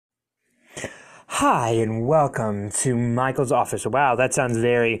Hi, and welcome to Michael's Office. Wow, that sounds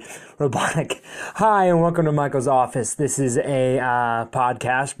very robotic. Hi, and welcome to Michael's Office. This is a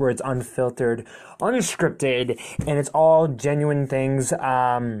podcast where it's unfiltered, unscripted, and it's all genuine things,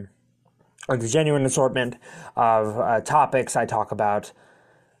 a genuine assortment of topics I talk about.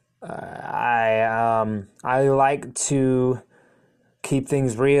 I like to keep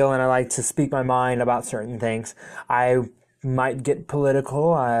things real, and I like to speak my mind about certain things. I might get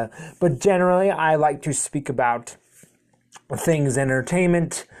political, but generally I like to speak about things,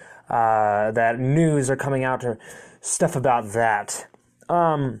 entertainment, that news are coming out, or stuff about that.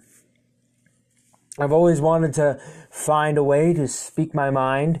 I've always wanted to find a way to speak my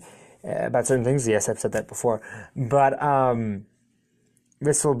mind about certain things. Yes, I've said that before, but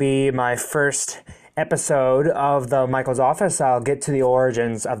this will be my first episode of the Michael's Office. I'll get to the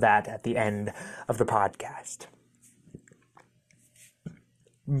origins of that at the end of the podcast.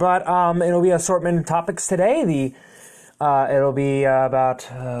 But it'll be assortment of topics today. It'll be about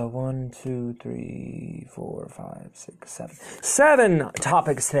 7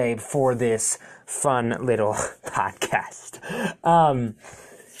 topics today for this fun little podcast.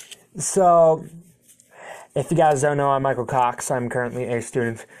 So, if you guys don't know, I'm Michael Cox. I'm currently a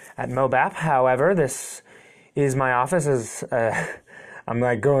student at MOBAP. However, this is my office. As I'm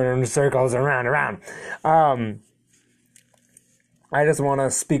like going in circles around. I just want to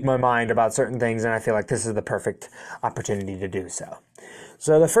speak my mind about certain things, and I feel like this is the perfect opportunity to do so.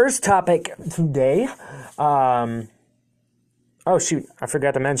 So the first topic today, I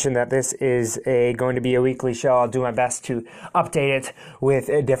forgot to mention that this is going to be a weekly show. I'll do my best to update it with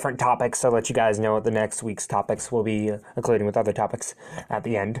different topics, so let you guys know what the next week's topics will be, including with other topics at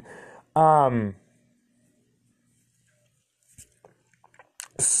the end.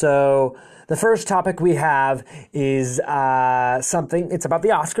 So the first topic we have is something. It's about the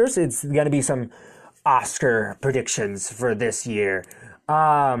Oscars. It's going to be some Oscar predictions for this year.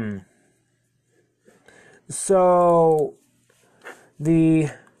 So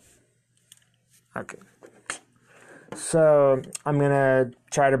I'm going to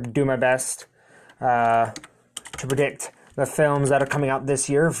try to do my best to predict the films that are coming out this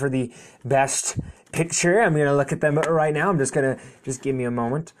year for the best picture. I'm going to look at them right now. I'm just going to give me a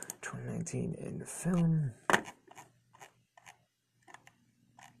moment. 2019 in film.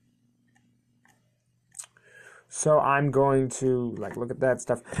 So I'm going to look at that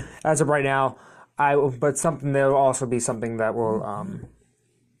stuff. As of right now, but there will also be something that will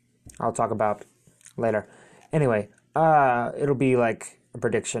I'll talk about later. Anyway, it'll be like a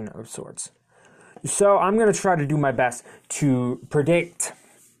prediction of sorts. So I'm going to try to do my best to predict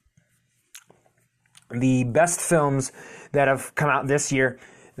the best films that have come out this year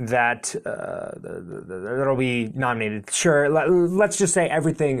that'll be nominated. Sure, let's just say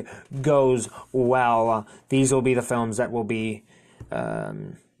everything goes well. These will be the films that will be,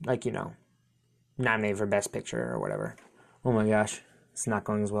 nominated for Best Picture or whatever. Oh my gosh, it's not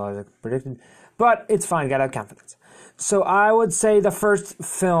going as well as I predicted. But it's fine, gotta have confidence. So I would say the first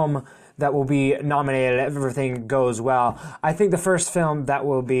film that will be nominated, if everything goes well, I think the first film that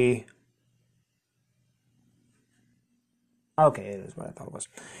will be... Okay, it is what I thought it was.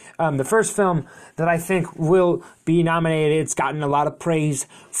 The first film that I think will be nominated, it's gotten a lot of praise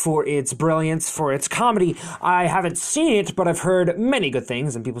for its brilliance, for its comedy. I haven't seen it, but I've heard many good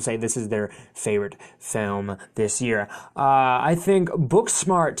things, and people say this is their favorite film this year. I think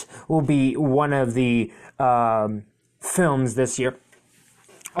Booksmart will be one of the films this year.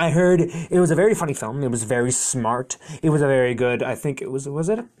 I heard it was a very funny film. It was very smart. It was a very good, I think it was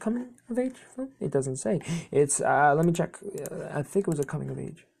it a coming of age film? It doesn't say. It's, let me check. I think it was a coming of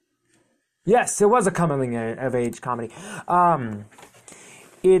age. Yes, it was a coming of age comedy.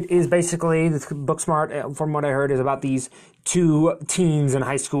 It is basically, Booksmart, from what I heard, is about these two teens in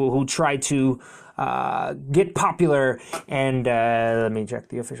high school who try to get popular and, let me check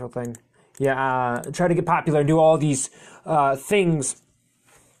the official thing. Yeah, try to get popular and do all these things.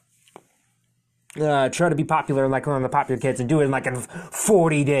 Try to be popular like one of the popular kids and do it in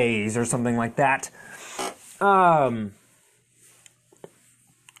 40 days or something like that. So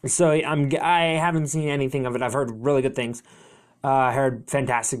I haven't seen anything of it. I've heard really good things. I heard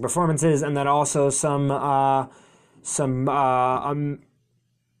fantastic performances, and then also some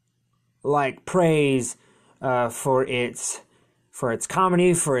praise for its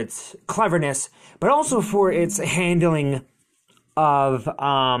comedy, for its cleverness, but also for its handling of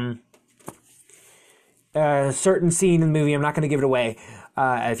a certain scene in the movie. I'm not going to give it away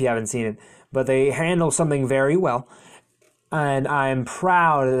if you haven't seen it, but they handle something very well. and I'm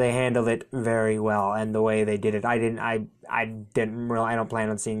proud that they handled it very well, and the way they did it. I don't plan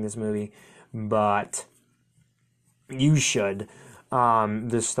on seeing this movie, but you should.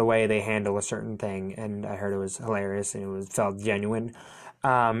 Just the way they handle a certain thing, and I heard it was hilarious and felt genuine.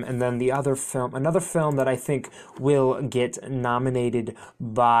 And then another film that I think will get nominated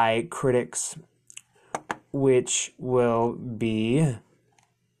by critics, which will be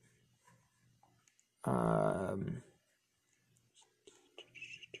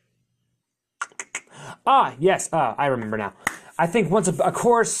yes, I remember now. I think of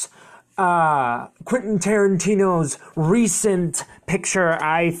course, Quentin Tarantino's recent picture,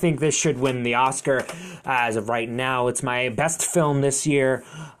 I think this should win the Oscar. As of right now, it's my best film this year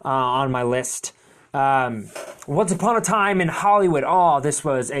on my list. Once Upon a Time in Hollywood. Oh, this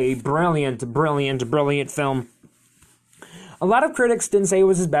was a brilliant, brilliant, brilliant film. A lot of critics didn't say it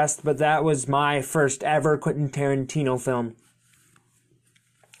was his best, but that was my first ever Quentin Tarantino film.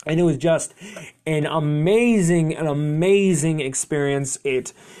 And it was just an amazing experience.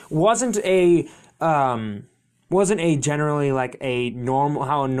 It wasn't a generally like a normal,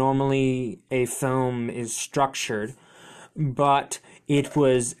 how normally a film is structured, but it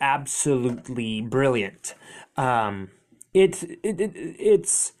was absolutely brilliant. It's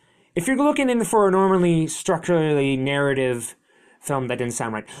if you're looking in for a normally structurally narrative film, that didn't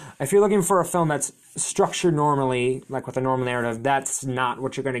sound right. If you're looking for a film that's structured normally, like with a normal narrative, that's not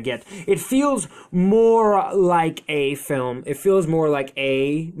what you're going to get. It feels more like a film. It feels more like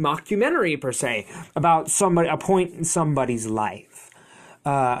a mockumentary, per se, about a point in somebody's life.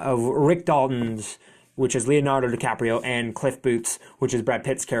 Of Rick Dalton's, which is Leonardo DiCaprio, and Cliff Booth's, which is Brad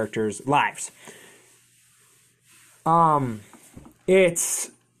Pitt's character's lives.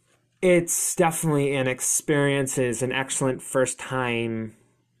 It's definitely an experience. It's an excellent first time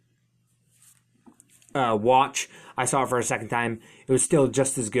watch. I saw it for a second time. It was still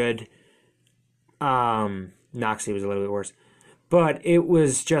just as good. Noxie was a little bit worse. But it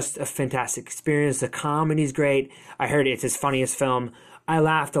was just a fantastic experience. The comedy's great. I heard it's his funniest film. I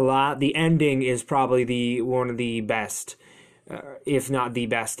laughed a lot. The ending is probably one of the best, if not the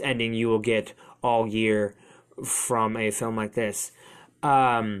best ending you will get all year from a film like this.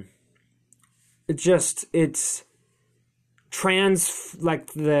 The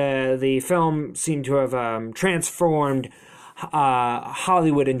film seemed to have transformed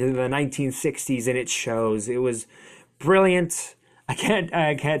Hollywood into the 1960s, and it shows. It was brilliant. I can't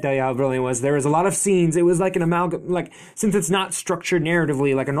tell you how brilliant it was. There was a lot of scenes. It was like an since it's not structured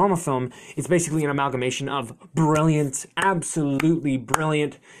narratively like a normal film, it's basically an amalgamation of brilliant, absolutely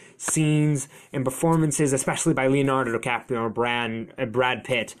brilliant scenes and performances, especially by Leonardo DiCaprio and Brad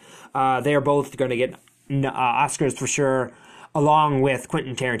Pitt. They're both going to get Oscars for sure, along with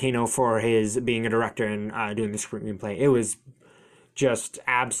Quentin Tarantino for his being a director and doing the screenplay. It was just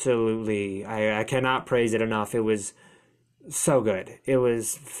absolutely, I cannot praise it enough. It was so good. It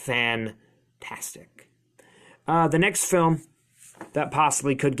was fantastic. The next film that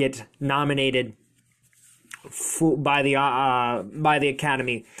possibly could get nominated by the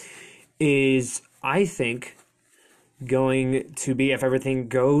Academy is, I think, going to be, if everything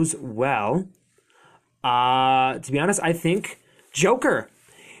goes well, to be honest, I think Joker.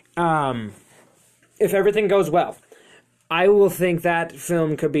 If everything goes well, I will think that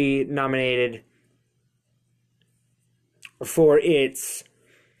film could be nominated for it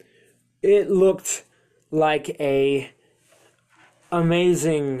looked like a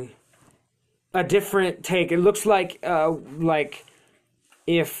different take. It looks like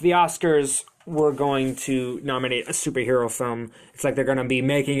if the Oscars were going to nominate a superhero film, it's like they're going to be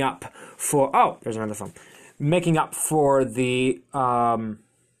making up for... Oh, there's another film. Making up for the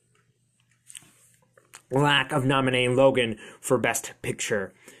lack of nominating Logan for Best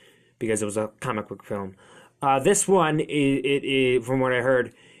Picture, because it was a comic book film. This one, it from what I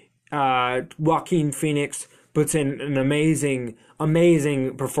heard, Joaquin Phoenix puts in an amazing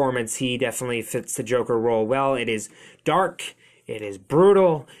performance. He definitely fits the Joker role well. It is dark. It is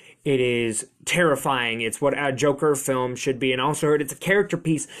brutal. It is terrifying. It's what a Joker film should be. And also heard it's a character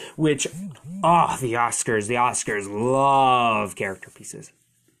piece, which, the Oscars love character pieces.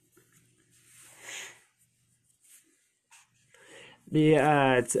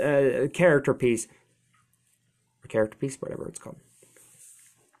 It's a character piece. Whatever it's called.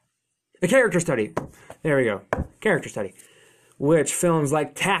 A character study. There we go. Character study. Which films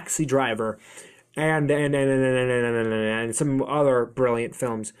like Taxi Driver and some other brilliant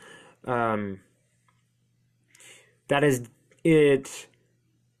films. That is it.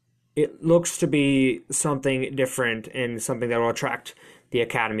 It looks to be something different and something that will attract the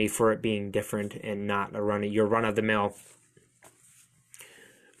Academy for it being different and not your run of the mill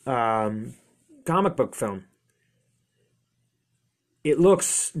comic book film. It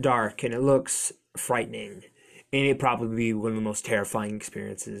looks dark and it looks frightening, and it probably be one of the most terrifying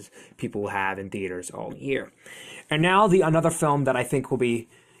experiences people will have in theaters all year. And now another film that I think will be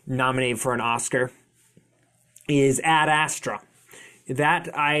nominated for an Oscar is Ad Astra.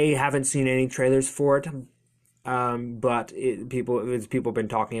 That I haven't seen any trailers for it, but people have been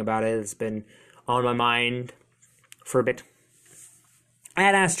talking about it. It's been on my mind for a bit.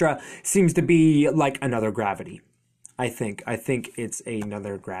 Ad Astra seems to be like another Gravity. I think it's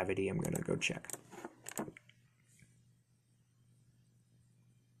another Gravity. I'm gonna go check.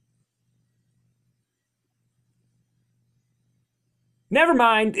 Never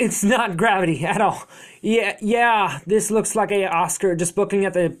mind, it's not Gravity at all. Yeah, this looks like a Oscar. Just looking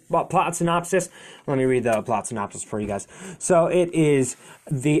at the plot synopsis. Let me read the plot synopsis for you guys. So it is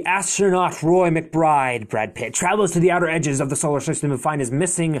the astronaut Roy McBride, Brad Pitt, travels to the outer edges of the solar system to find his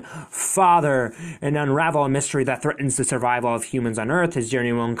missing father and unravel a mystery that threatens the survival of humans on Earth. His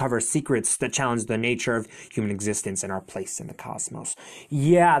journey will uncover secrets that challenge the nature of human existence and our place in the cosmos.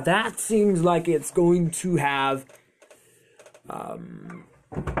 Yeah, that seems like it's going to have...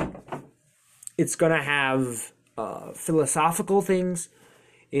 it's going to have philosophical things.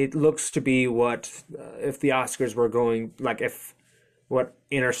 It looks to be what, if the Oscars were going, like if what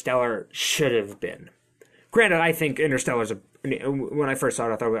Interstellar should have been. Granted, I think Interstellar's when I first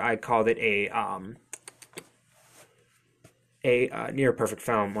saw it, I called it a near perfect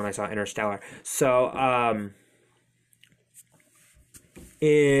film when I saw Interstellar. So,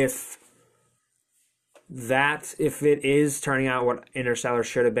 if it is turning out what Interstellar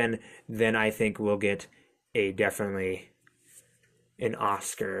should have been, then I think we'll get definitely an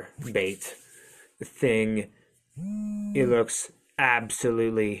Oscar bait thing. It looks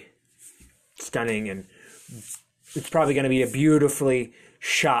absolutely stunning, and it's probably going to be a beautifully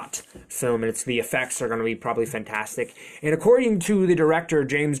shot film, and the effects are going to be probably fantastic. And according to the director,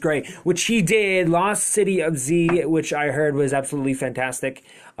 James Gray, which he did Lost City of Z, which I heard was absolutely fantastic,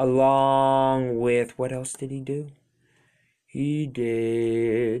 along with, what else did he do? He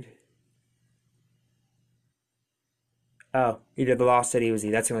did The Lost City of Z.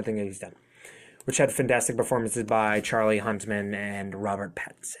 That's the only thing that he's done, which had fantastic performances by Charlie Hunnam and Robert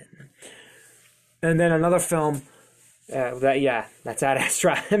Pattinson. And then another film that's Ad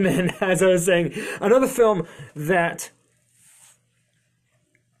Astra. And then, as I was saying, another film that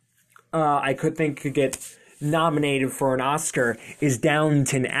I could get nominated for an Oscar is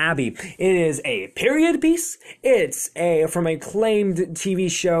Downton Abbey. It is a period piece. It's from a acclaimed TV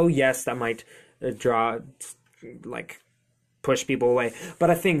show. Yes, that might push people away, but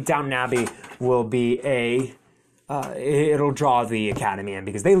I think Downton Abbey will be it'll draw the Academy in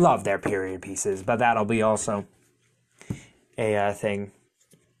because they love their period pieces. But that'll be also a thing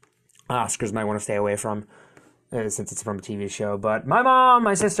Oscars might want to stay away from, since it's from a TV show. But my mom,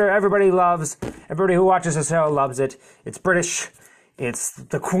 my sister, everybody who watches the show loves it. It's British. It's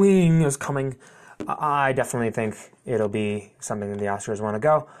the Queen is coming. I definitely think it'll be something that the Oscars want to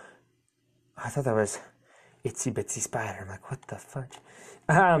go. I thought that was Itsy Bitsy Spider. I'm like, what the fudge?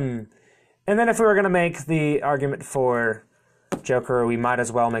 And then if we were going to make the argument for Joker, we might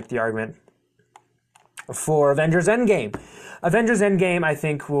as well make the argument for Avengers Endgame. Avengers Endgame, I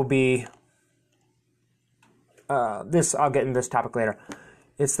think, will be... I'll get into this topic later.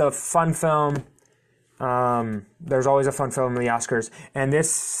 It's the fun film. There's always a fun film in the Oscars. And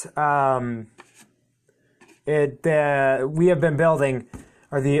this... we have been building...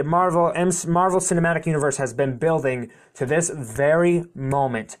 or the Marvel Cinematic Universe has been building to this very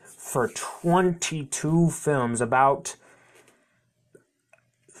moment for 22 films, about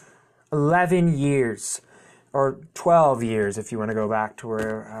 11 years, or 12 years if you want to go back to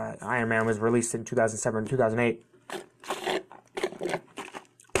where Iron Man was released in 2007, 2008.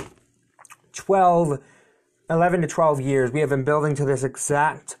 11 to 12 years, we have been building to this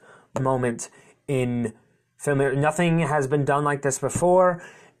exact moment in film. Nothing has been done like this before.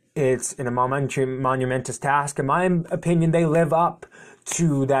 It's in a monumentous task. In my opinion, they live up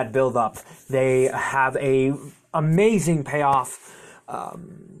to that build-up. They have a amazing payoff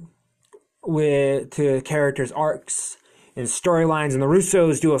to characters' arcs and storylines, and the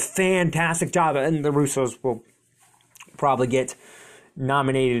Russos do a fantastic job. And the Russos will probably get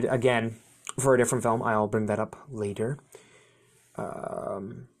nominated again for a different film. I'll bring that up later.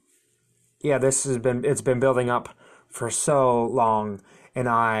 It's been building up for so long, and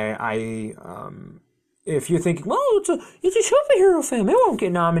if you're thinking, well, it's a superhero film, it won't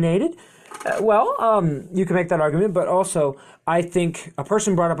get nominated. You can make that argument, but also I think a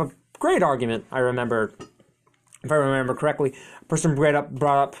person brought up a great argument. I remember if I remember correctly, a person brought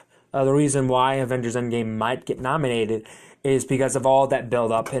up the reason why Avengers Endgame might get nominated is because of all that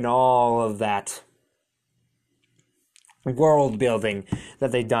build up and all of that world building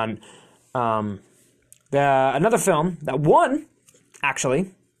that they've done. Another film that won,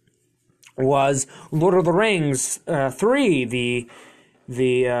 actually, was Lord of the Rings 3, the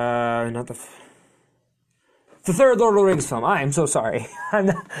third Lord of the Rings film. I am so sorry.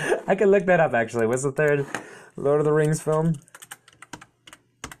 I can look that up, actually. What's the third Lord of the Rings film?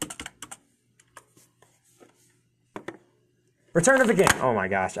 Return of the King. Oh my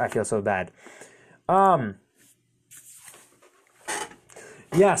gosh, I feel so bad.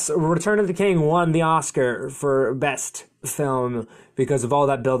 Yes, Return of the King won the Oscar for Best Film because of all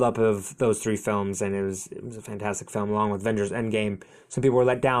that build-up of those three films, and it was a fantastic film, along with Avengers Endgame. Some people were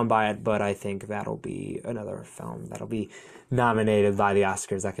let down by it, but I think that'll be another film that'll be nominated by the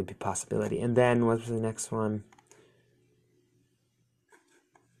Oscars. That could be a possibility. And then, what was the next one?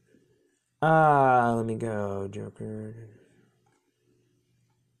 Let me go. Joker.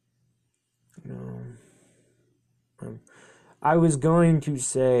 No. I was going to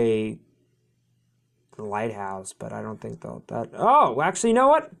say The Lighthouse, but I don't think that. Oh, actually, you know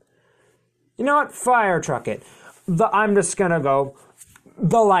what? You know what? Fire truck it. I'm just gonna go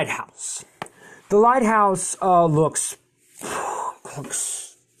The Lighthouse. The Lighthouse looks.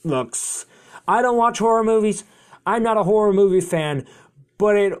 I don't watch horror movies. I'm not a horror movie fan,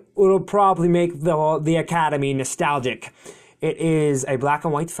 but it'll probably make the Academy nostalgic. It is a black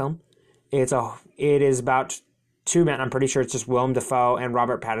and white film. It is about two men. I'm pretty sure it's just Willem Dafoe and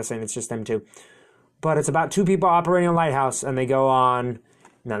Robert Pattinson. It's just them two. But it's about two people operating a lighthouse, and they go on.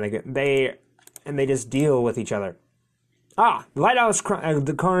 They just deal with each other. The Lighthouse,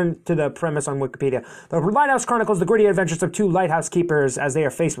 according to the premise on Wikipedia, the Lighthouse chronicles the gritty adventures of two lighthouse keepers as they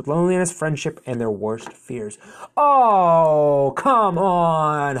are faced with loneliness, friendship, and their worst fears. Oh, come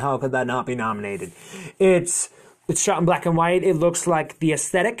on! How could that not be nominated? It's shot in black and white. It looks like the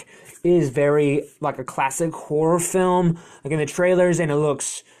aesthetic is very like a classic horror film, like in the trailers, and it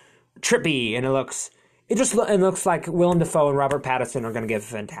looks trippy, and it looks like Willem Dafoe and Robert Pattinson are going to give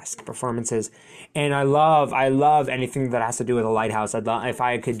fantastic performances. And I love anything that has to do with a lighthouse. If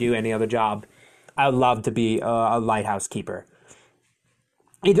I could do any other job, I would love to be a lighthouse keeper.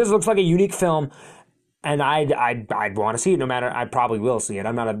 It just looks like a unique film, and I'd want to see it. No matter, I probably will see it.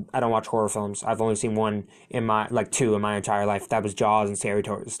 I don't watch horror films. I've only seen two in my entire life. That was Jaws and Scary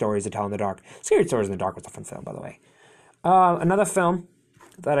Stories to Tell in the Dark. Scary Stories in the Dark was a fun film, by the way. Another film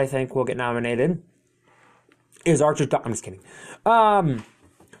that I think will get nominated is Archer's Daughter. I'm just kidding.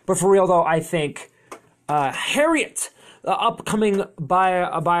 But for real though, I think Harriet, the upcoming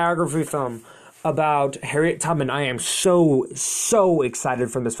biography film about Harriet Tubman. I am so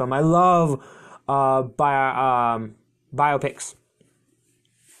excited for this film. I love biopics,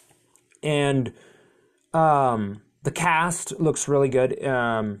 and the cast looks really good.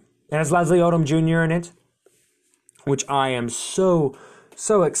 It has Leslie Odom Jr. in it, which I am so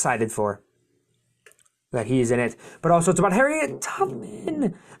excited for that he's in it. But also it's about Harriet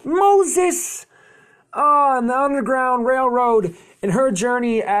Tubman, Moses, on the Underground Railroad, and her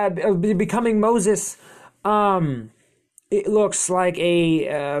journey of becoming Moses. It looks like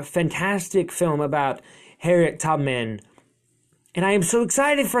a fantastic film about Harriet Tubman, and I am so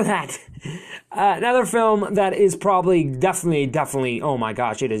excited for that. Another film that is probably definitely, oh my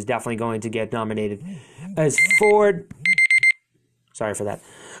gosh, it is definitely going to get nominated is Ford. Sorry for that.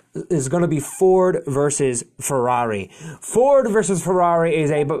 Is going to be Ford versus Ferrari. Ford versus Ferrari is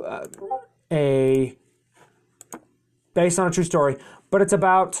a based on a true story, but it's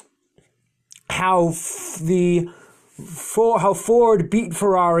about how Ford beat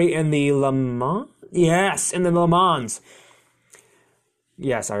Ferrari in the Le Mans? Yes, in the Le Mans.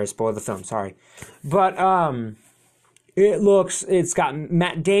 Yes, I spoiled the film, sorry. But it's got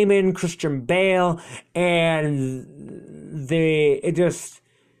Matt Damon, Christian Bale, and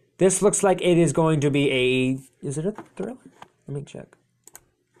this looks like it is going to be is it a thriller? Let me check.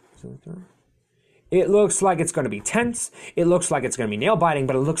 Is it a thriller? It looks like it's going to be tense. It looks like it's going to be nail-biting,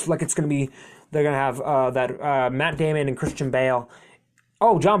 but it looks like it's going to be, they're going to have that Matt Damon and Christian Bale.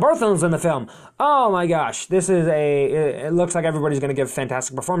 Oh, John Bertham's in the film. Oh my gosh. It looks like everybody's going to give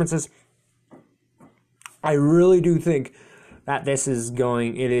fantastic performances. I really do think that it is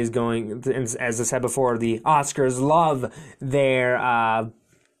going, as I said before, the Oscars love their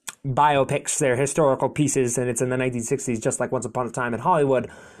biopics, their historical pieces, and it's in the 1960s, just like Once Upon a Time in Hollywood.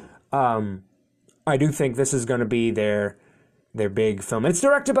 I do think this is going to be their big film. And it's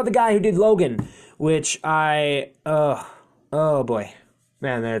directed by the guy who did Logan, which oh boy,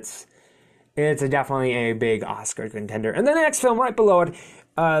 man, It's definitely a big Oscar contender. And then the next film right below it,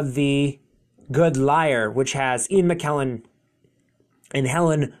 The Good Liar, which has Ian McKellen and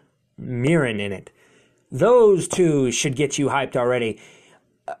Helen Mirren in it. Those two should get you hyped already.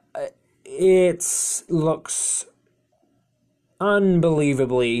 It looks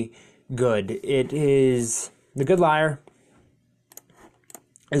unbelievably good. It is The Good Liar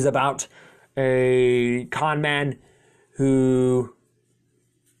is about a con man who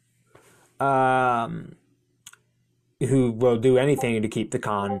will do anything to keep the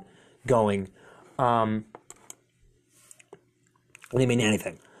con going. They mean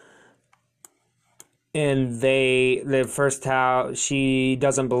anything. And the first how she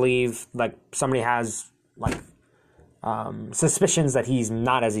doesn't believe, like, somebody has, like, suspicions that he's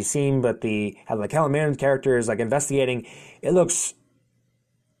not as he seemed, but Helen Mirren's character is, like, investigating. It looks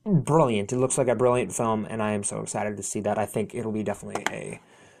brilliant. It looks like a brilliant film, and I am so excited to see that. I think it'll be definitely a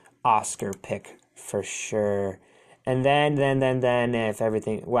Oscar pick for sure. And then if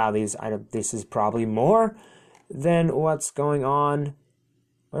everything, wow, this is probably more than what's going on.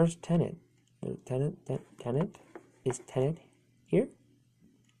 Where's Tenet? Tenet? Is Tenet here?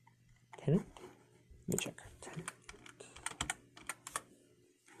 Tenet? Let me check. Tenet.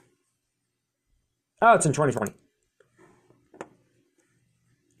 Oh, it's in 2020.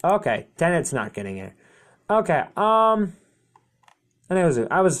 Okay, Tenet's not getting it. Okay, I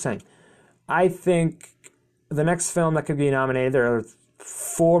was saying, I think the next film that could be nominated, there are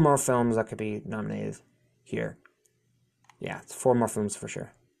 4 more films that could be nominated here. Yeah, it's 4 more films for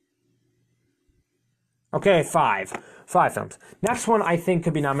sure. Okay, 5 films. Next one I think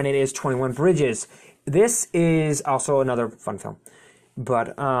could be nominated is 21 Bridges. This is also another fun film.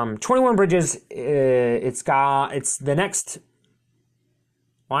 But 21 Bridges, it's the next...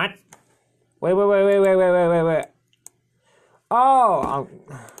 What? Wait. Oh,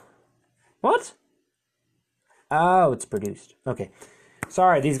 what? Oh, it's produced. Okay.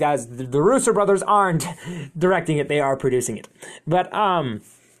 Sorry, these guys, the Russo brothers aren't directing it, they are producing it. But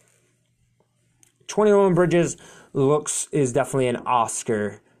 21 Bridges is definitely an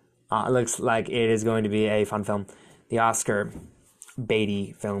Oscar. It looks like it is going to be a fun film. The Oscar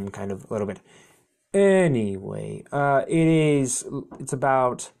baity film, kind of, a little bit. Anyway, it's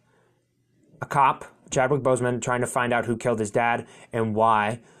about a cop, Chadwick Boseman, trying to find out who killed his dad and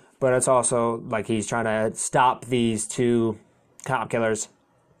why. But it's also like he's trying to stop these 2 cop killers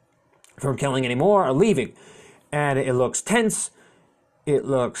from killing anymore or leaving. And it looks tense. It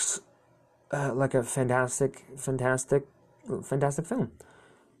looks like a fantastic film.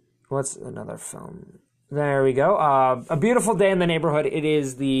 What's another film? There we go. A Beautiful Day in the Neighborhood. It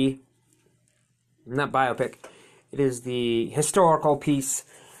is not biopic. It is the historical piece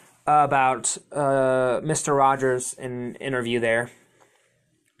about Mr. Rogers, an interview there.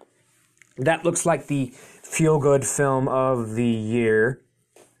 That looks like the feel-good film of the year,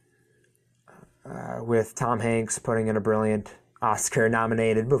 with Tom Hanks putting in a brilliant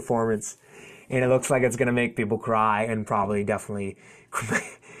Oscar-nominated performance. And it looks like it's going to make people cry and probably definitely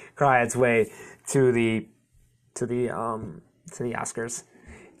cry its way to the Oscars.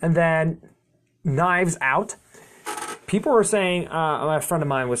 And then Knives Out. People were saying, a friend of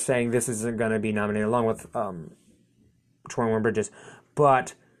mine was saying this isn't going to be nominated along with 21 Bridges,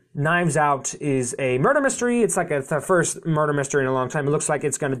 but Knives Out is a murder mystery. It's like the first murder mystery in a long time. It looks like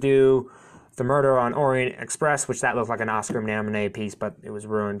it's going to do The Murder on Orient Express, which that looked like an Oscar-nominated piece, but it was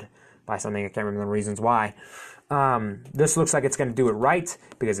ruined by something. I can't remember the reasons why. This looks like it's going to do it right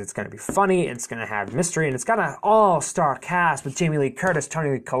because it's going to be funny, it's going to have mystery, and it's got an all-star cast with Jamie Lee Curtis,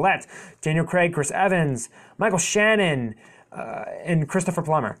 Toni Collette, Daniel Craig, Chris Evans, Michael Shannon, and Christopher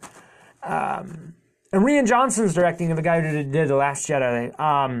Plummer. And Rian Johnson's directing, the guy who did The Last Jedi.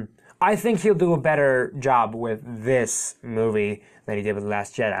 I think he'll do a better job with this movie than he did with The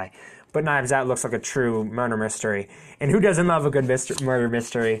Last Jedi. But Knives Out looks like a true murder mystery. And who doesn't love a good murder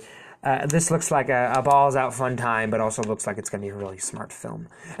mystery? This looks like a balls-out fun time, but also looks like it's going to be a really smart film.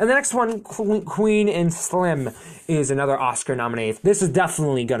 And the next one, Queen and Slim, is another Oscar-nominated. This is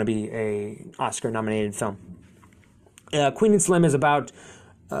definitely going to be an Oscar-nominated film. Queen and Slim is about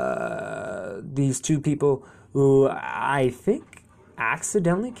these 2 people who I think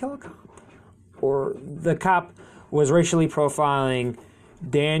accidentally kill a cop. Or the cop was racially profiling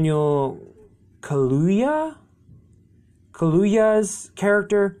Daniel Kaluuya's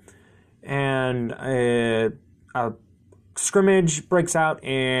character, and a scrimmage breaks out,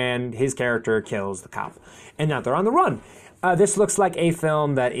 and his character kills the cop. And now they're on the run. This looks like a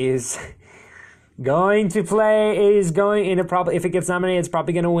film that is going to play, if it gets nominated, it's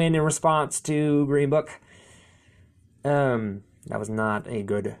probably going to win in response to Green Book. That was not a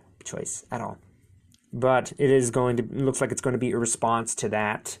good choice at all. But it looks like it's going to be a response to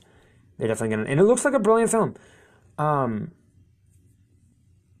that. They're definitely going to, and it looks like a brilliant film.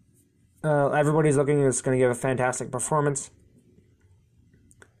 Everybody's looking, it's going to give a fantastic performance.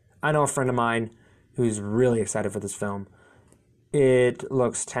 I know a friend of mine who's really excited for this film. It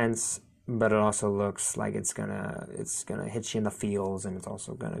looks tense, but it also looks like it's gonna hit you in the feels, and it's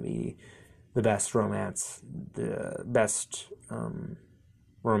also gonna be the best romance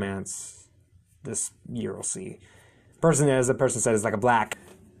this year we'll see. As the person said, is like a black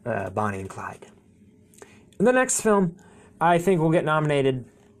Bonnie and Clyde. And the next film I think will get nominated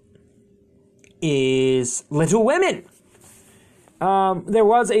is Little Women. There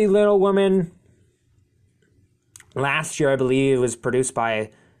was a Little Women last year, I believe. It was produced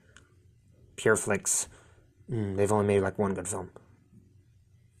by Pureflix. They've only made like one good film.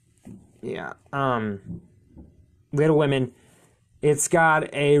 Yeah. Little Women. It's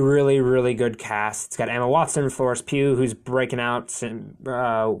got a really, really good cast. It's got Emma Watson, Florence Pugh, who's breaking out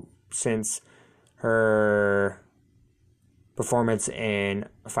since her performance in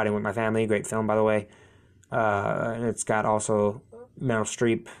Fighting With My Family. Great film, by the way. And it's got also Meryl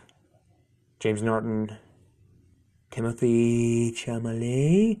Streep, James Norton, Timothée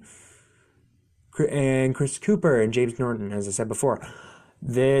Chalamet, and Chris Cooper and James Norton, as I said before.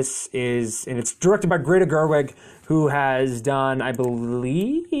 And it's directed by Greta Gerwig, who has done, I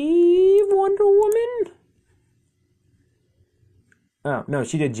believe, Wonder Woman? Oh, no,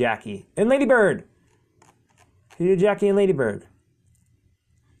 she did Jackie. And Lady Bird. She did Jackie and Lady Bird.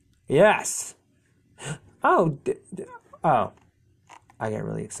 Yes. Oh, I get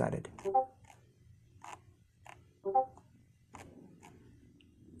really excited.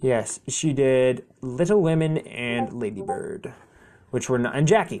 Yes, she did Little Women and Lady Bird, and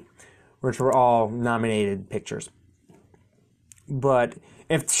Jackie, which were all nominated pictures. But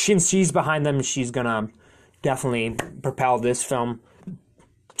since she's behind them, she's gonna definitely propel this film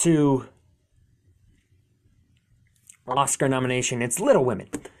to Oscar nomination. It's Little Women.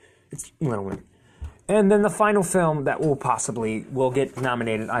 And then the final film that will get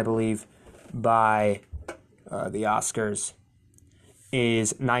nominated, I believe, by the Oscars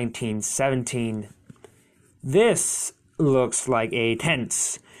is 1917. This looks like a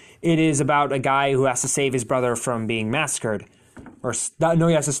tense. It is about a guy who has to save his brother from being massacred. He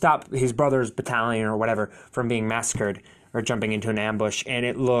has to stop his brother's battalion or whatever from being massacred or jumping into an ambush. And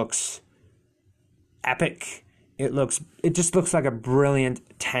it looks epic. It just looks like a brilliant,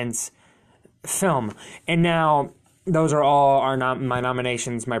 tense film. And now, those are all my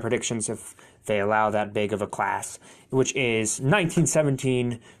nominations, my predictions, if they allow that big of a class, which is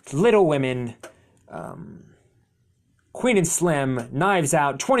 1917, Little Women, Queen and Slim, Knives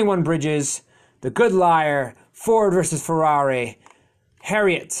Out, 21 Bridges, The Good Liar, Ford versus Ferrari,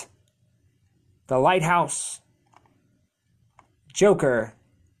 Harriet, The Lighthouse, Joker,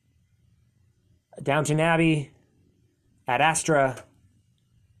 Downton Abbey, Ad Astra,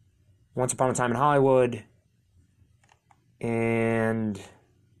 Once Upon a Time in Hollywood, and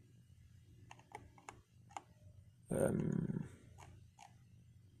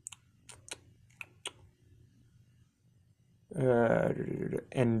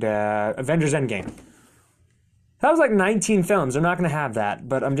Avengers Endgame. That was like 19 films. I'm not going to have that,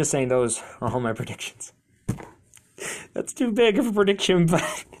 but I'm just saying those are all my predictions. That's too big of a prediction,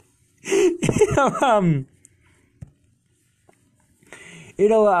 but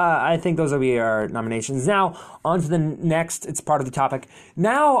I think those will be our nominations. Now, on to the next. It's part of the topic.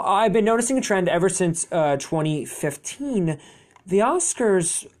 Now, I've been noticing a trend ever since 2015. The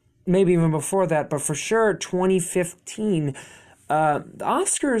Oscars, maybe even before that, but for sure 2015, the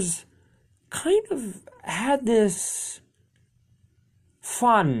Oscars kind of had this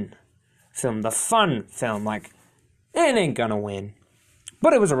fun film. Like, it ain't gonna win.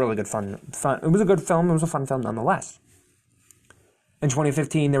 But it was a really good fun. It was a good film. It was a fun film nonetheless. In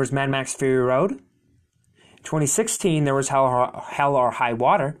 2015, there was Mad Max Fury Road. 2016, there was Hell or High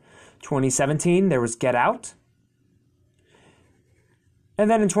Water. 2017, there was Get Out. And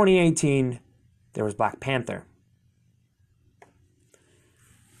then in 2018, there was Black Panther.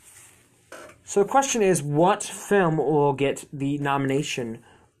 So the question is, what film will get the nomination?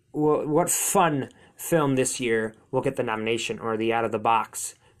 What fun film this year will get the nomination, or the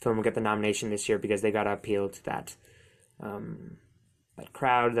out-of-the-box film will get the nomination this year, because they got to appeal to that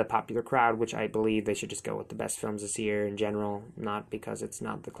crowd, the popular crowd, which I believe they should just go with the best films this year in general, not because it's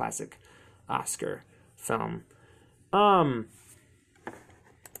not the classic Oscar film. I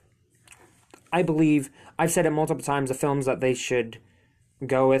believe, I've said it multiple times, the films that they should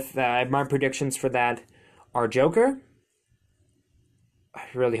go with, my predictions for that are Joker, I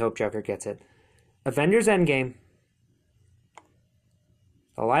really hope Joker gets it. Avengers Endgame,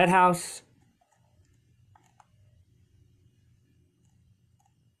 The Lighthouse,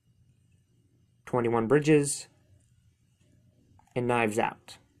 "21 Bridges," and Knives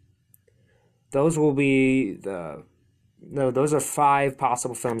Out. Those will be those are 5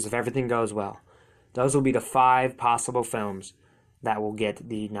 possible films if everything goes well. Those will be the 5 possible films that will get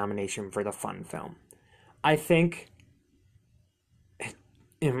the nomination for the fun film. I think,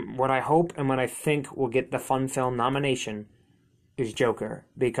 and what I hope and what I think will get the fun film nomination is Joker,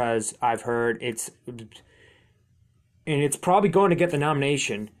 because I've heard it's probably going to get the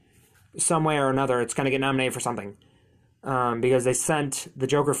nomination some way or another. It's going to get nominated for something. Because they sent the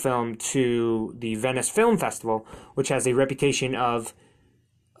Joker film to the Venice Film Festival, which has a reputation of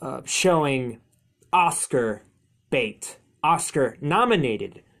showing Oscar bait, Oscar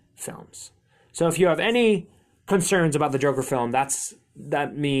nominated films. So if you have any concerns about the Joker film,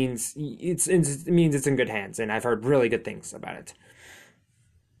 that means it's in good hands, and I've heard really good things about it.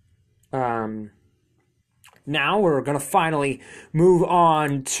 Now we're gonna finally move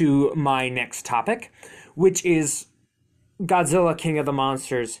on to my next topic, which is Godzilla King of the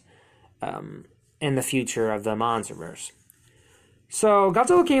Monsters, and the future of the Monsterverse. So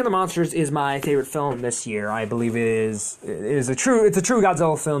Godzilla King of the Monsters is my favorite film this year. I believe it's a true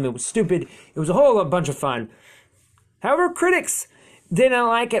Godzilla film. It was stupid. It was a whole bunch of fun. However, critics didn't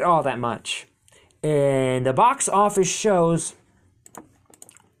like it all that much. And the box office shows,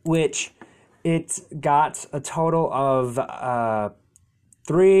 which it got a total of about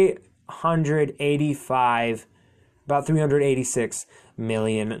 $386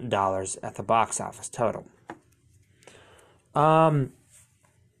 million at the box office total.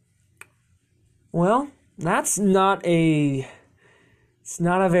 Well, it's not a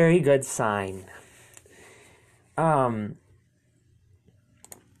very good sign.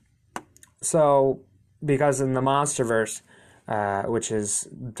 So, because in the Monsterverse, which is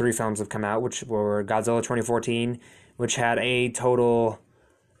 3 films have come out, which were Godzilla 2014, which had a total,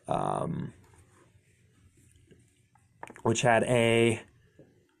 which had a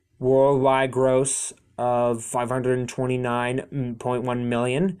worldwide gross of $529.1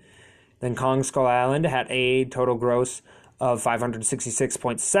 million. Then Kong Skull Island had a total gross of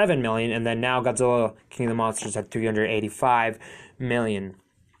 $566.7 million, and then now Godzilla King of the Monsters had $385 million.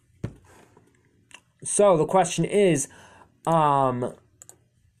 So the question is, what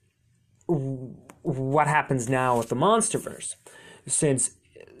happens now with the Monsterverse? Since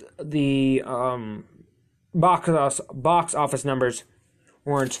the box office numbers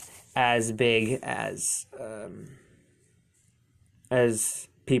weren't as big as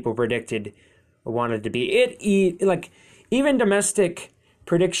people predicted or wanted to be. Even domestic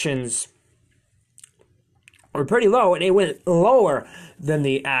predictions were pretty low, and it went lower than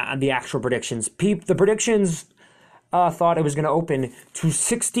the actual predictions. The predictions thought it was going to open to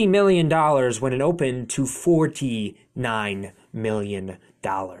 $60 million when it opened to $49 million.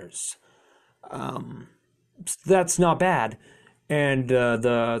 That's not bad. And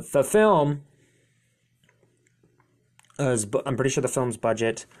the film, I'm pretty sure the film's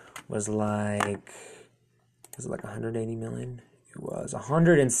budget was like 180 million? It was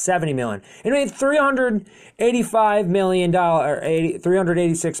 170 million. It made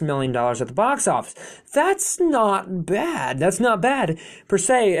 $386 million at the box office. That's not bad. That's not bad per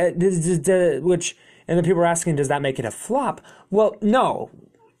se. And then people are asking, does that make it a flop? Well, no.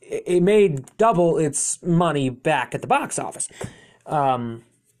 It made double its money back at the box office.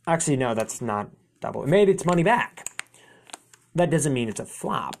 Actually, no, that's not double. It made its money back. That doesn't mean it's a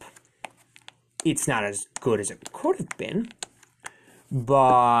flop. It's not as good as it could have been,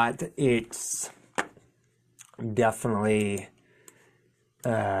 but it's definitely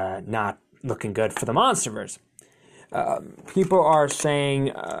not looking good for the Monsterverse. People are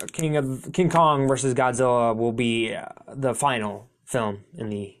saying King Kong versus Godzilla will be the final film in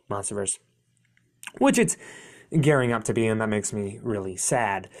the Monsterverse, which it's gearing up to be, and that makes me really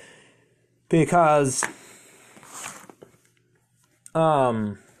sad because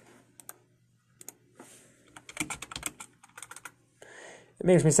it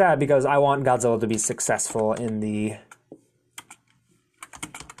makes me sad because I want Godzilla to be successful in the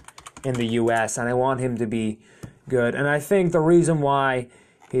US, and I want him to be good. And I think the reason why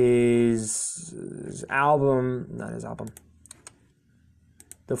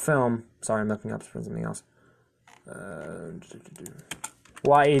the film, sorry, I'm looking up for something else.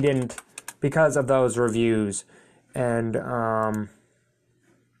 Why he didn't, because of those reviews, and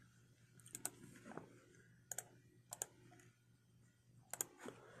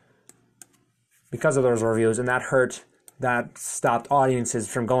because of those reviews, and that hurt that stopped audiences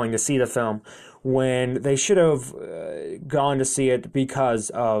from going to see the film when they should have gone to see it because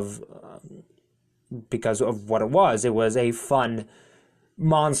of what it was. It was a fun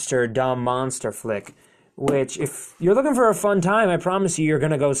dumb monster flick. Which, if you're looking for a fun time, I promise you, you're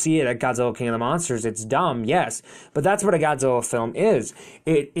going to go see it at Godzilla King of the Monsters. It's dumb, yes, but that's what a Godzilla film is.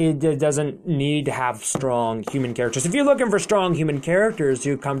 It doesn't need to have strong human characters. If you're looking for strong human characters,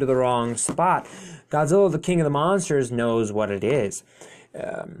 you come to the wrong spot. Godzilla the King of the Monsters knows what it is.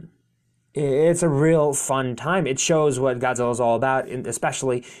 It's a real fun time. It shows what Godzilla is all about,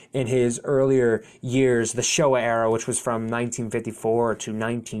 especially in his earlier years, the Showa era, which was from 1954 to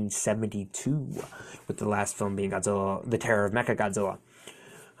 1972, with the last film being Godzilla, The Terror of Mechagodzilla.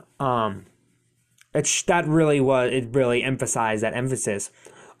 It really emphasized that emphasis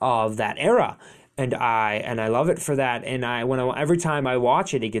of that era. And I love it for that. And every time I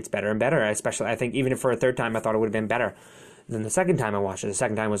watch it, it gets better and better. Especially, I think even for a third time, I thought it would have been better than the second time I watched it. The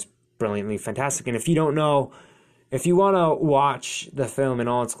second time was brilliantly fantastic. And if you don't know, if you want to watch the film in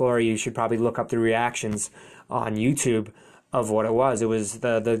all its glory, you should probably look up the reactions on YouTube of what it was. It was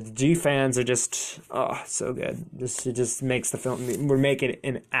the G fans are just so good. It just makes the film. We're making it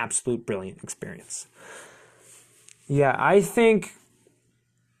an absolute brilliant experience. Yeah, I think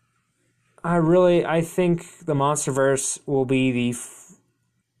the MonsterVerse will be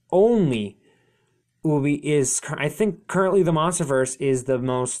I think currently the MonsterVerse is the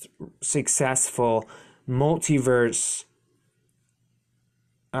most successful multiverse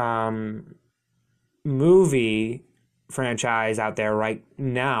movie franchise out there right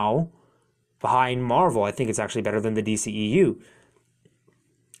now, behind Marvel. I think it's actually better than the DCEU.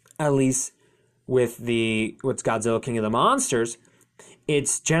 At least with what's Godzilla King of the Monsters,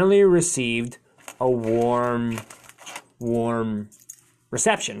 it's generally received a warm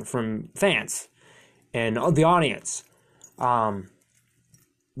reception from fans and the audience.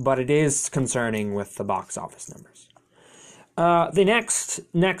 But it is concerning with the box office numbers. The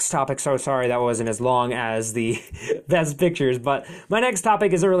next topic, so sorry that wasn't as long as the best pictures, but my next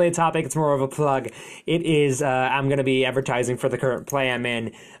topic isn't really a topic, it's more of a plug. It is, I'm going to be advertising for the current play I'm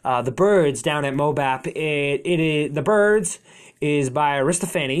in, The Birds down at MOBAP. It is, The Birds is by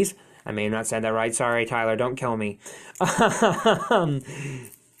Aristophanes. I may not say that right, sorry Tyler, don't kill me.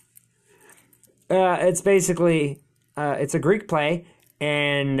 It's basically, it's a Greek play,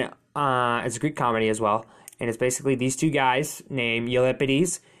 and it's a Greek comedy as well. And it's basically these two guys named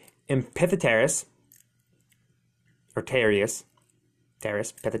Euripides and Pythagoras, or Pythagoras.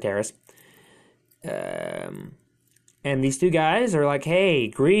 And these two guys are like, hey,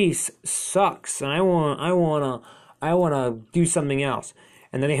 Greece sucks, and I wanna do something else.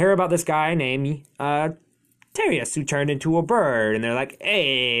 And then they hear about this guy named Tereus, who turned into a bird, and they're like,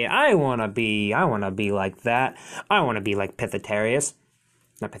 hey, I wanna be like that. I wanna be like Pythagoras.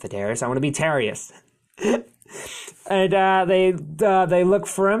 Not Pythagoras, I wanna be Tereus. And they look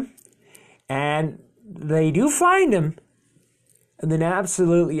for him, and they do find him, and then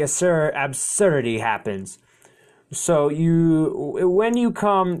absolutely absurdity happens. So when you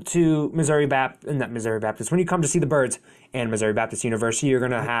come to when you come to see The Birds and Missouri Baptist University, you're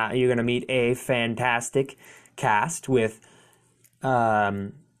gonna meet a fantastic cast with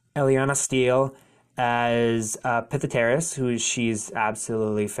Eliana Steele as Pythagoras, she's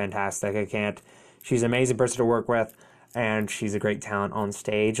absolutely fantastic. She's an amazing person to work with, and she's a great talent on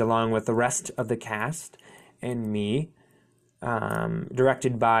stage, along with the rest of the cast and me.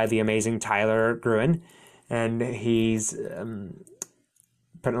 Directed by the amazing Tyler Gruen, and he's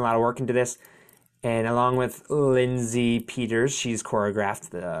putting a lot of work into this. And along with Lindsay Peters, she's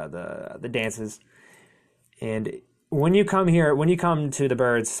choreographed the dances. And when you come to The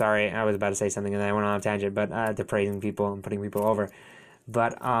Birds, sorry, I was about to say something and then I went on a tangent, but they're praising people and putting people over.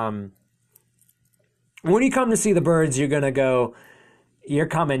 But when you come to see The Birds, you're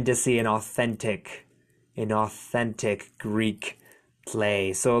coming to see an authentic Greek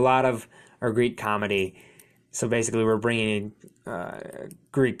play. So a lot of our Greek comedy. So basically we're bringing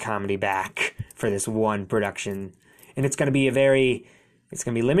Greek comedy back for this one production. And it's going to be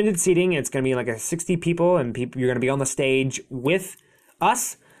limited seating. It's going to be like 60 people, and you're going to be on the stage with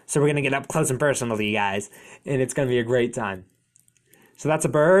us. So we're going to get up close and personal to you guys, and it's going to be a great time. So that's The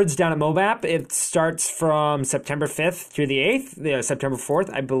Birds down at MOBAP. It starts from September 5th through the 8th. September 4th,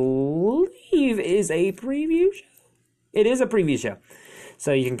 I believe, is a preview show. It is a preview show.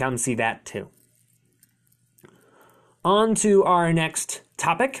 So you can come see that too. On to our next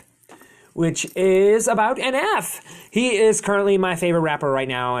topic, which is about NF. He is currently my favorite rapper right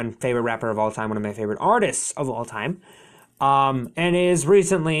now and favorite rapper of all time, one of my favorite artists of all time, and is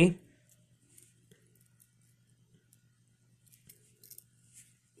recently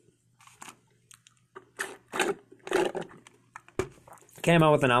came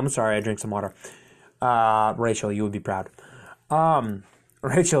out with an album. Sorry, I drink some water. Rachel, you would be proud.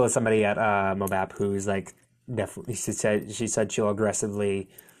 Rachel is somebody at Mobap who's like definitely. She said she'll aggressively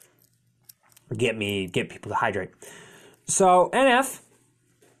get people to hydrate. So NF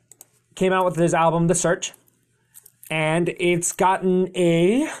came out with his album The Search, and it's gotten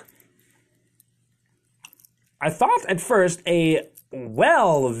I thought at first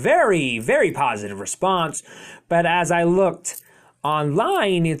very, very positive response, but as I looked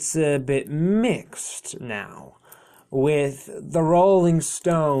online, it's a bit mixed now, with the Rolling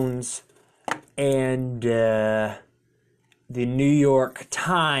Stones and the New York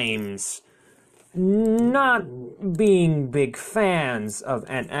Times not being big fans of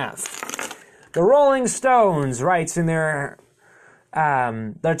NF. The Rolling Stones writes in their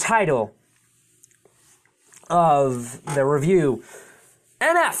title of the review,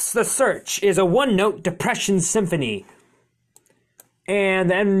 NF's The Search is a one-note depression symphony. And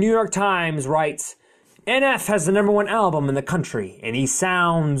then New York Times writes, NF has the #1 album in the country, and he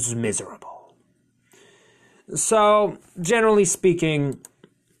sounds miserable. So, generally speaking,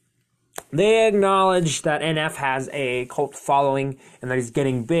 they acknowledge that NF has a cult following and that he's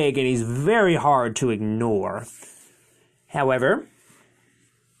getting big and he's very hard to ignore. However,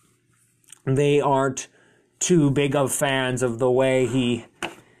 they aren't too big of fans of the way he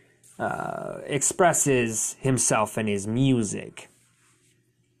expresses himself in his music.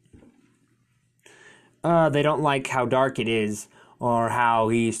 They don't like how dark it is, or how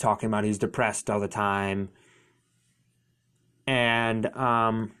he's talking about he's depressed all the time. And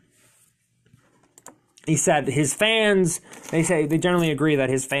he said his fans, they generally agree that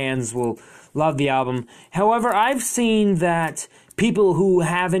his fans will love the album. However, I've seen that people who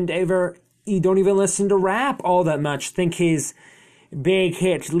don't even listen to rap all that much think his big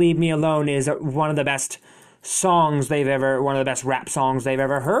hit Leave Me Alone is one of the best rap songs they've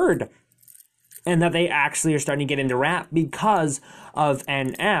ever heard. And that they actually are starting to get into rap because of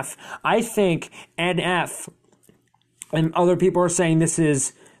NF. I think NF, and other people are saying this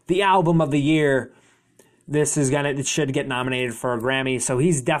is the album of the year. It should get nominated for a Grammy. So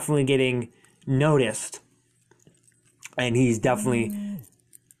he's definitely getting noticed. And he's definitely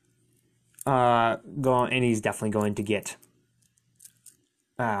going to get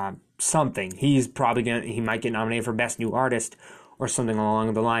something. He might get nominated for Best New Artist or something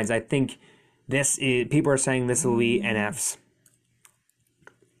along the lines. I think people are saying this will be NF's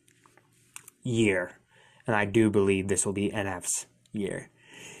year. And I do believe this will be NF's year.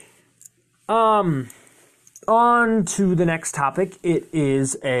 On to the next topic.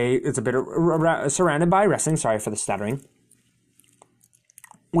 It's a bit surrounded by wrestling. Sorry for the stuttering.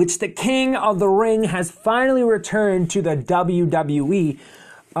 Which the King of the Ring has finally returned to the WWE.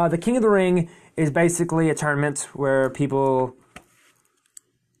 The King of the Ring is basically a tournament where people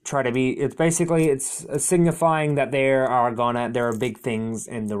it's signifying that there are big things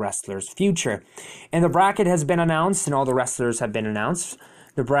in the wrestler's future. And the bracket has been announced, and all the wrestlers have been announced.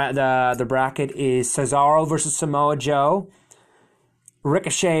 The bracket is Cesaro versus Samoa Joe,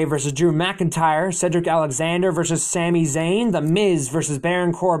 Ricochet versus Drew McIntyre, Cedric Alexander versus Sami Zayn, The Miz versus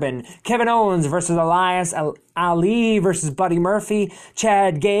Baron Corbin, Kevin Owens versus Elias Ali versus Buddy Murphy,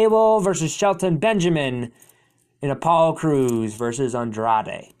 Chad Gable versus Shelton Benjamin, and Apollo Crews versus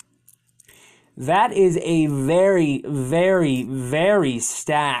Andrade. That is a very, very, very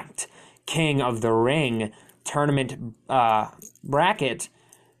stacked King of the Ring tournament bracket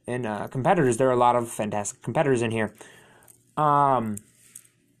and competitors. There are a lot of fantastic competitors in here.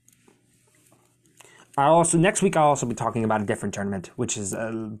 Next week I'll also be talking about a different tournament, which is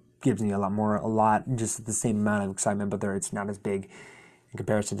gives me just the same amount of excitement, but it's not as big in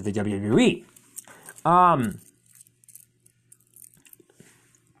comparison to the WWE.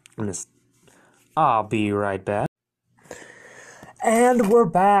 I'll be right back. And we're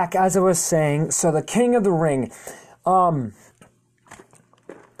back, as I was saying. So the King of the Ring,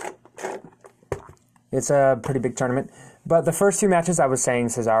 it's a pretty big tournament. But the first two matches, I was saying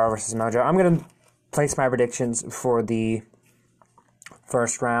Cesaro versus Mojo. I'm going to place my predictions for the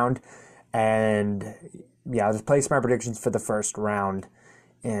first round. And yeah, I'll just place my predictions for the first round.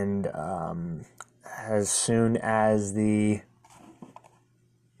 And as soon as the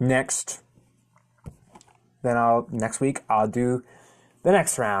next week I'll do the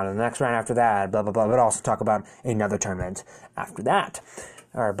next round and the next round after that, blah blah blah, but also talk about another tournament after that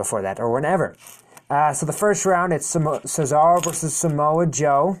or before that or whenever. So the first round, it's Cesaro versus Samoa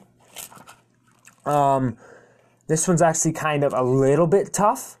Joe. This one's actually kind of a little bit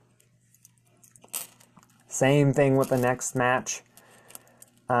tough. Same thing with the next match,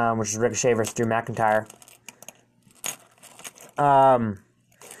 which is Ricochet versus Drew McIntyre.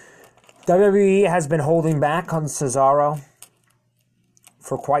 WWE has been holding back on Cesaro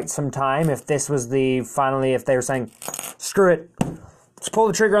for quite some time. If this was if they were saying, screw it, let's pull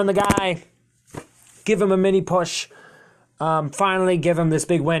the trigger on the guy, give him a mini push, finally give him this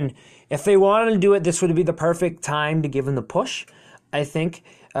big win. If they wanted to do it, this would be the perfect time to give him the push, I think.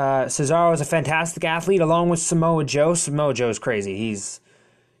 Cesaro is a fantastic athlete, along with Samoa Joe. Samoa Joe's crazy. He's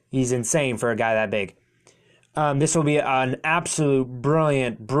insane for a guy that big. This will be an absolute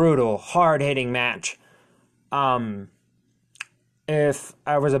brilliant, brutal, hard-hitting match. If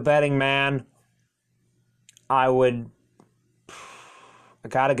I was a betting man, I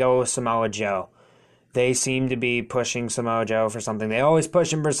gotta go with Samoa Joe. They seem to be pushing Samoa Joe for something. They always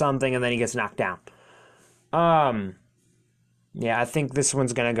push him for something, and then he gets knocked down. Yeah, I think this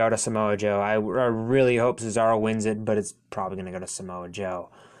one's going to go to Samoa Joe. I really hope Cesaro wins it, but it's probably going to go to Samoa Joe.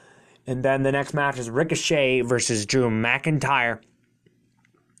 And then the next match is Ricochet versus Drew McIntyre.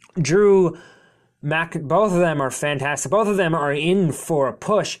 Both of them are fantastic. Both of them are in for a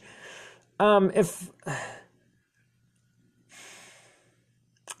push. Again,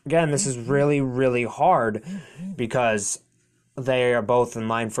 this is really, really hard because they are both in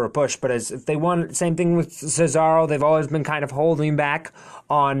line for a push. But if they want, same thing with Cesaro, they've always been kind of holding back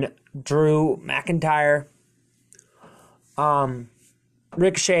on Drew McIntyre.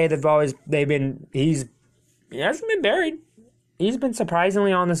 Ricochet, he hasn't been buried. He's been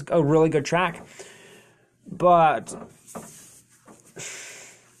surprisingly on a really good track. But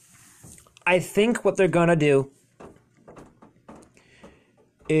I think what they're gonna do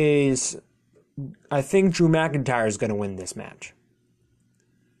is I think Drew McIntyre is going to win this match.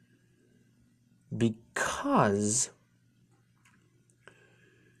 Because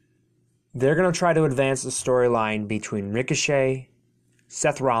they're going to try to advance the storyline between Ricochet,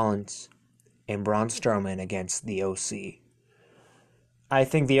 Seth Rollins, and Braun Strowman against the OC. I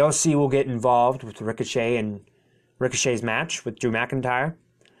think the OC will get involved with Ricochet and Ricochet's match with Drew McIntyre.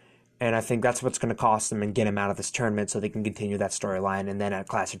 And I think that's what's going to cost them and get him out of this tournament so they can continue that storyline. And then at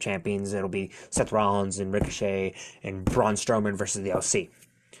Clash of Champions, it'll be Seth Rollins and Ricochet and Braun Strowman versus the OC.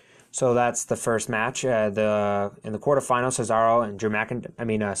 So that's the first match. In the quarterfinals, Cesaro and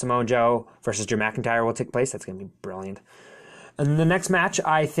Samoa Joe versus Drew McIntyre will take place. That's going to be brilliant. And the next match,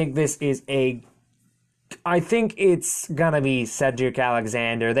 I think it's going to be Cedric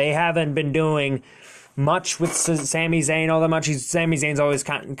Alexander. They haven't been doing much with Sami Zayn, all that much. Sami Zayn's always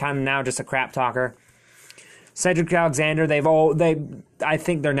kind of now just a crap talker. Cedric Alexander, I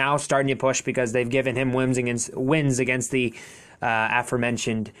think they're now starting to push because they've given him wins against the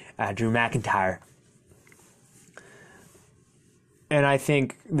aforementioned Drew McIntyre. And I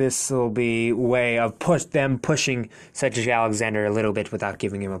think this will be a way of pushing Cedric Alexander a little bit without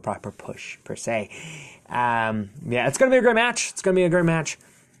giving him a proper push, per se. It's going to be a great match.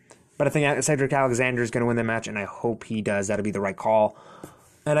 But I think Cedric Alexander is going to win the match, and I hope he does. That'll be the right call.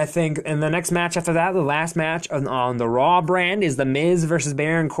 And I think in the next match after that, the last match on the Raw brand is The Miz versus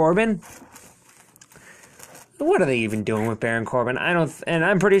Baron Corbin. What are they even doing with Baron Corbin? And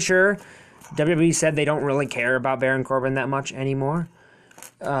I'm pretty sure WWE said they don't really care about Baron Corbin that much anymore.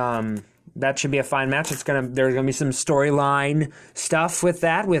 That should be a fine match. There's gonna be some storyline stuff with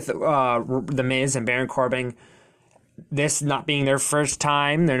that, with The Miz and Baron Corbin. This not being their first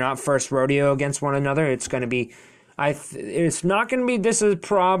time, they're not first rodeo against one another. It's going to be, this is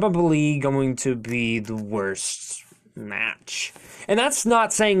probably going to be the worst match. And that's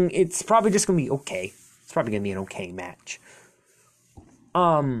not saying it's probably just going to be okay. It's probably going to be an okay match.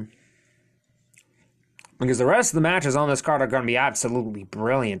 Because the rest of the matches on this card are going to be absolutely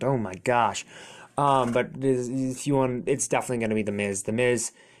brilliant. Oh my gosh. But if you want, it's definitely going to be The Miz. The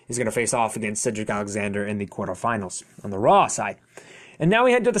Miz is going to face off against Cedric Alexander in the quarterfinals on the Raw side. And now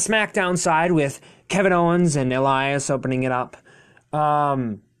we head to the SmackDown side with Kevin Owens and Elias opening it up.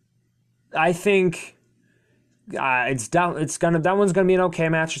 I think that one's gonna be an okay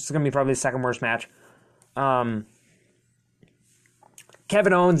match. It's gonna be probably the second worst match. Kevin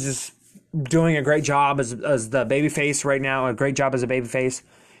Owens is doing a great job as the babyface right now. A great job as a babyface.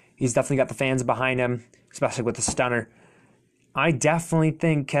 He's definitely got the fans behind him, especially with the stunner. I definitely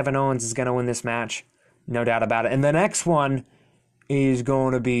think Kevin Owens is going to win this match. No doubt about it. And the next one is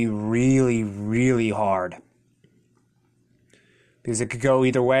going to be really, really hard. Because it could go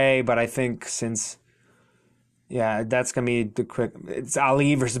either way, but I think that's going to be it's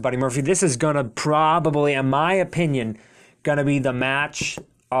Ali versus Buddy Murphy. This is going to probably, in my opinion, going to be the match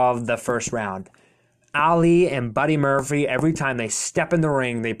of the first round. Ali and Buddy Murphy, every time they step in the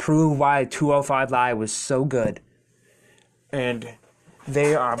ring, they prove why 205 Live was so good. And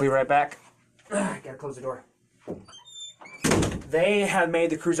I'll be right back. I gotta close the door. They have made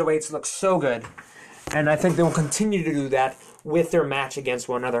the cruiserweights look so good, and I think they will continue to do that with their match against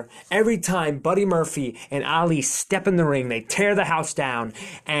one another. Every time Buddy Murphy and Ali step in the ring, they tear the house down,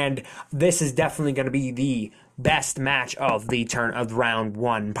 and this is definitely going to be the best match of the of round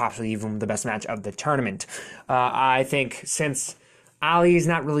one, possibly even the best match of the tournament. I think since Ali is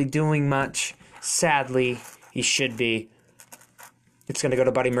not really doing much, sadly, he should be. It's going to go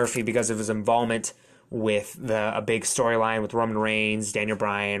to Buddy Murphy because of his involvement with a big storyline with Roman Reigns, Daniel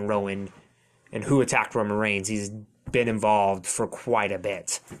Bryan, Rowan, and who attacked Roman Reigns. He's been involved for quite a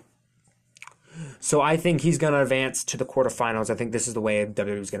bit. So I think he's going to advance to the quarterfinals. I think this is the way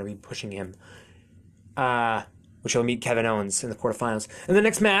WWE is going to be pushing him. Which will meet Kevin Owens in the quarterfinals. And the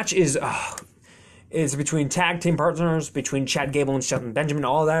next match is between tag team partners, between Chad Gable and Shelton Benjamin.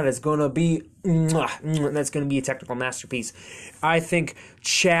 All that is going to be, that's going to be a technical masterpiece. I think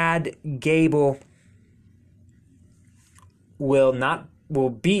Chad Gable will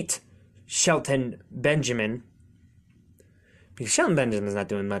beat Shelton Benjamin, because Shelton Benjamin's not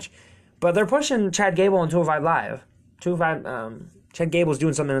doing much, but they're pushing Chad Gable on 205 Live. Chad Gable's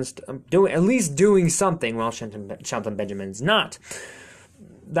doing something, at least doing something, while Shelton Benjamin's not.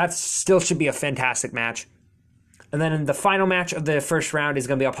 That still should be a fantastic match. And then in the final match of the first round is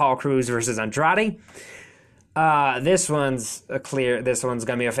going to be Apollo Crews versus Andrade. This one's going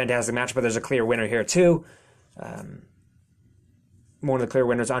to be a fantastic match, but there's a clear winner here too. One of the clear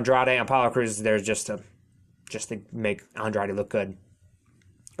winners, Andrade. Apollo Crews is there just to make Andrade look good.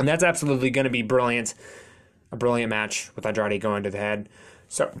 And that's absolutely going to be brilliant. A brilliant match with Andrade going to the head.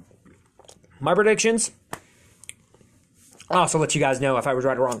 So, my predictions. I'll also let you guys know if I was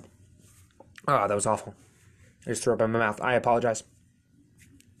right or wrong. Oh, that was awful. I just threw up in my mouth. I apologize.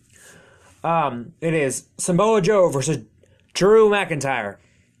 It is Samoa Joe versus Drew McIntyre.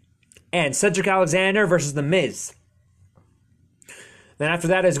 And Cedric Alexander versus The Miz. Then after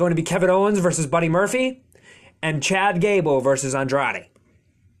that is going to be Kevin Owens versus Buddy Murphy. And Chad Gable versus Andrade.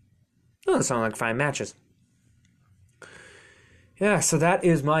 Oh, those sound like fine matches. Yeah, so that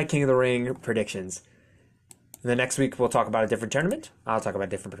is my King of the Ring predictions. And the next week we'll talk about a different tournament. I'll talk about a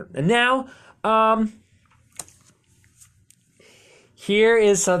different. And now, here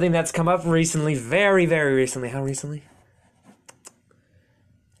is something that's come up recently, very, very recently. How recently?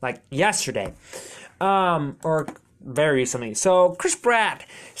 Like yesterday. Or very recently. So, Chris Pratt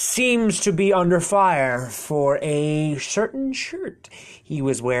seems to be under fire for a certain shirt he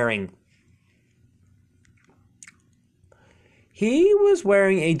was wearing. He was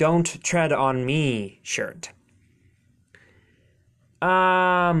wearing a Don't Tread on Me shirt.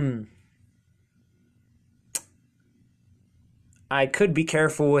 I could be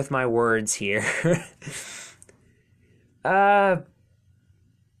careful with my words here. Well,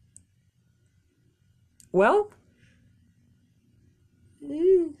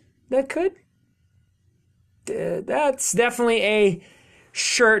 that could. That's definitely a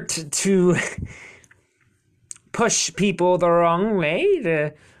shirt to push people the wrong way,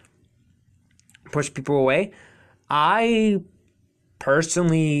 to push people away. I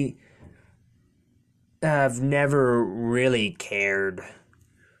personally have never really cared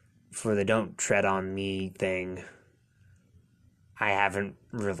for the Don't Tread on Me thing. I haven't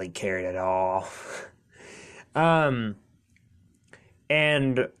really cared at all.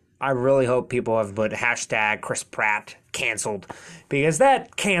 And I really hope people have put hashtag Chris Pratt canceled, because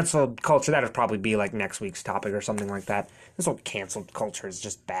that canceled culture, that would probably be like next week's topic or something like that. This whole canceled culture is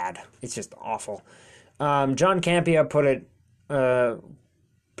just bad. It's just awful. John Campea put it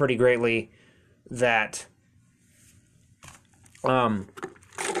pretty greatly that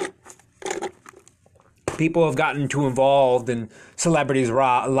people have gotten too involved in celebrities'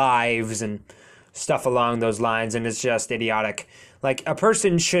 lives and stuff along those lines, and it's just idiotic. Like, a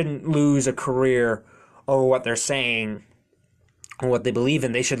person shouldn't lose a career over what they're saying or what they believe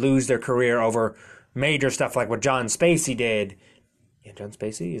in. They should lose their career over major stuff like what John Spacey did. Yeah, John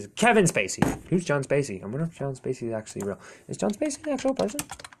Spacey? Is Kevin Spacey. Who's John Spacey? I wonder if John Spacey is actually real. Is John Spacey an actual person?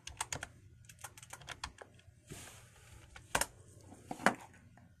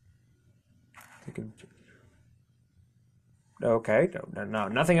 Okay, no,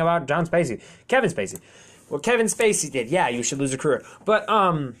 nothing about John Spacey. Kevin Spacey. What Kevin Spacey did, yeah, you should lose a career. But,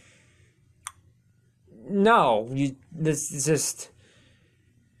 no, this is just,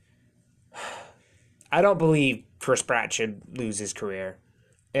 I don't believe Chris Pratt should lose his career.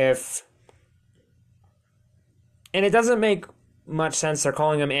 And it doesn't make much sense they're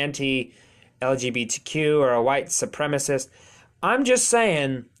calling him anti-LGBTQ or a white supremacist. I'm just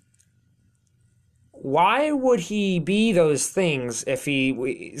saying, why would he be those things since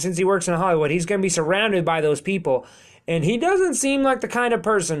he works in Hollywood, he's going to be surrounded by those people, And he doesn't seem like the kind of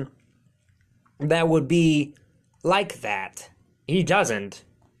person that would be like that. He doesn't.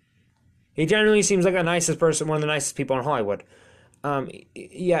 He generally seems like the nicest person, one of the nicest people in Hollywood.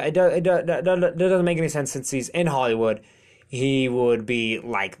 It doesn't make any sense since he's in Hollywood. He would be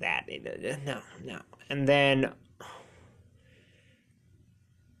like that. No. And then,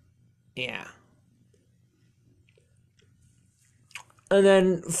 yeah. And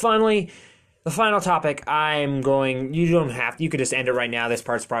then finally, the final topic, you could just end it right now. This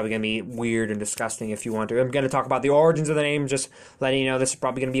part's probably going to be weird and disgusting if you want to. I'm going to talk about the origins of the name, just letting you know this is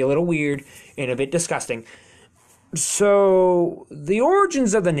probably going to be a little weird and a bit disgusting. So, the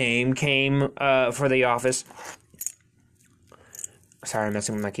origins of the name came for The Office. Sorry, I'm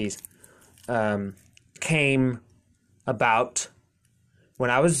messing with my keys. Came about when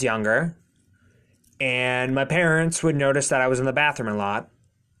I was younger, and my parents would notice that I was in the bathroom a lot.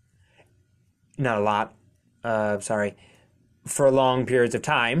 Not a lot, for long periods of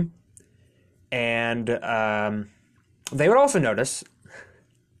time. And they would also notice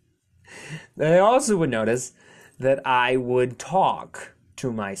that I would talk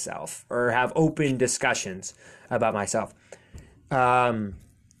to myself or have open discussions about myself. Not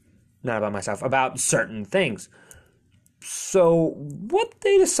about myself, about certain things. So what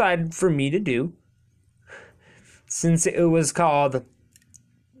they decided for me to do, since it was called,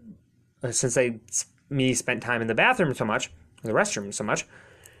 since me spent time in the bathroom so much, the restroom so much,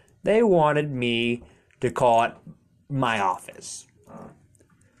 they wanted me to call it my office.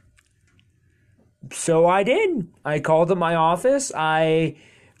 So I did. I called it my office. I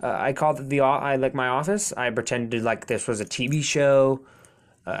called it my office. I pretended like this was a TV show.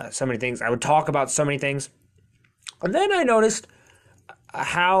 So many things. I would talk about so many things. And then I noticed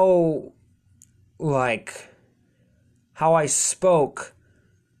how I spoke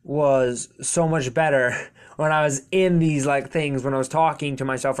was so much better when I was in these things, when I was talking to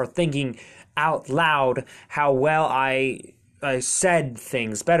myself or thinking out loud, how well I said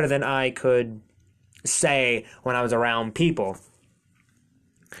things better than I could say when I was around people.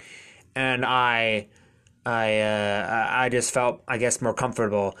 And I just felt, I guess, more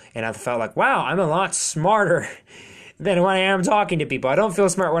comfortable, and I felt like, wow, I'm a lot smarter than when I am talking to people. I don't feel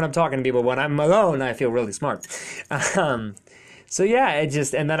smart when I'm talking to people. When I'm alone, I feel really smart. So yeah,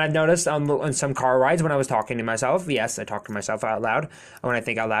 and then I've noticed on some car rides when I was talking to myself, yes, I talk to myself out loud when I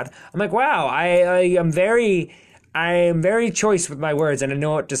think out loud. I'm like, wow, I am very choice with my words, and I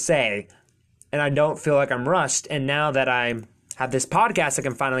know what to say, and I don't feel like I'm rushed. And now that I have this podcast, I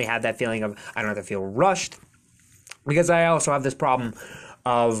can finally have that feeling of I don't have to feel rushed, because I also have this problem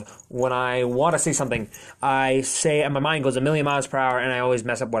of when I want to say something, I say, and my mind goes a million miles per hour, and I always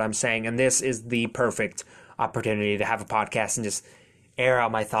mess up what I'm saying. And this is the perfect opportunity to have a podcast and just air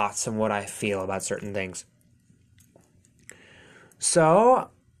out my thoughts and what I feel about certain things.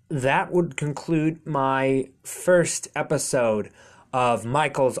 So that would conclude my first episode of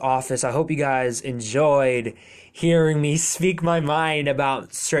Michael's Office. I hope you guys enjoyed hearing me speak my mind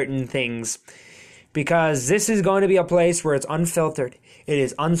about certain things, because this is going to be a place where it's unfiltered, it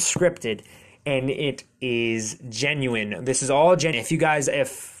is unscripted, and it is genuine. This is all genuine.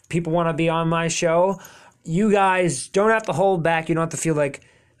 If people want to be on my show, you guys don't have to hold back. You don't have to feel like,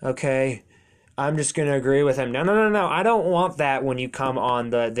 okay, I'm just going to agree with him. No. I don't want that when you come on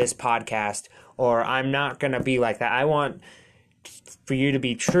this podcast, or I'm not going to be like that. I want for you to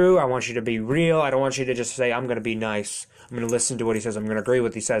be true. I want you to be real. I don't want you to just say, I'm going to be nice. I'm going to listen to what he says. I'm going to agree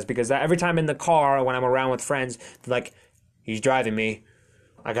with what he says. Because every time in the car, when I'm around with friends, they're like, he's driving me.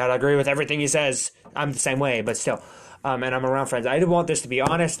 I got to agree with everything he says. I'm the same way, but still. And I'm around friends. I want this to be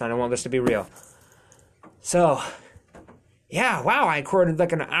honest. I don't want this to be real. So, yeah, wow, I recorded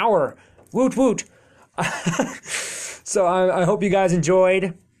like an hour. Woot woot. So I hope you guys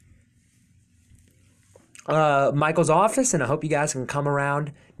enjoyed Michael's Office, and I hope you guys can come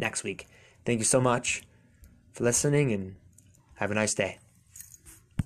around next week. Thank you so much for listening, and have a nice day.